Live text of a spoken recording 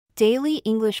Daily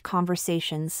English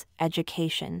conversations,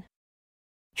 education.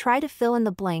 Try to fill in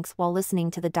the blanks while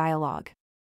listening to the dialogue.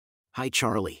 Hi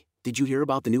Charlie, did you hear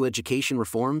about the new education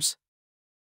reforms?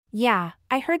 Yeah,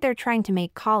 I heard they're trying to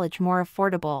make college more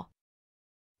affordable.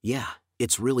 Yeah,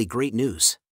 it's really great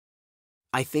news.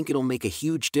 I think it'll make a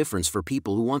huge difference for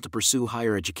people who want to pursue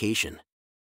higher education.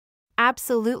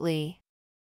 Absolutely.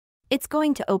 It's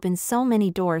going to open so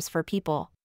many doors for people.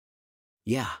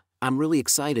 Yeah, I'm really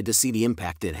excited to see the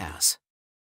impact it has.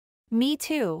 Me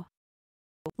too.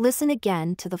 Listen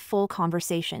again to the full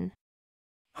conversation.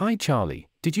 Hi Charlie,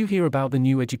 did you hear about the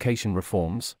new education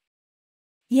reforms?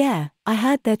 Yeah, I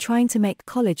heard they're trying to make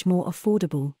college more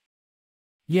affordable.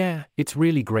 Yeah, it's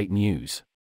really great news.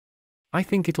 I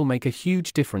think it'll make a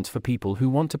huge difference for people who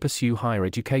want to pursue higher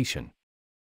education.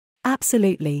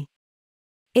 Absolutely.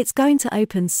 It's going to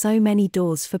open so many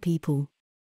doors for people.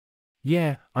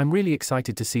 Yeah, I'm really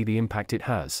excited to see the impact it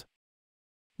has.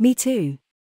 Me too.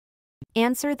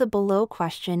 Answer the below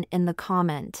question in the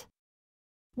comment.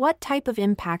 What type of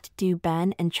impact do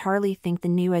Ben and Charlie think the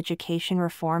new education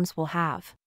reforms will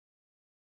have?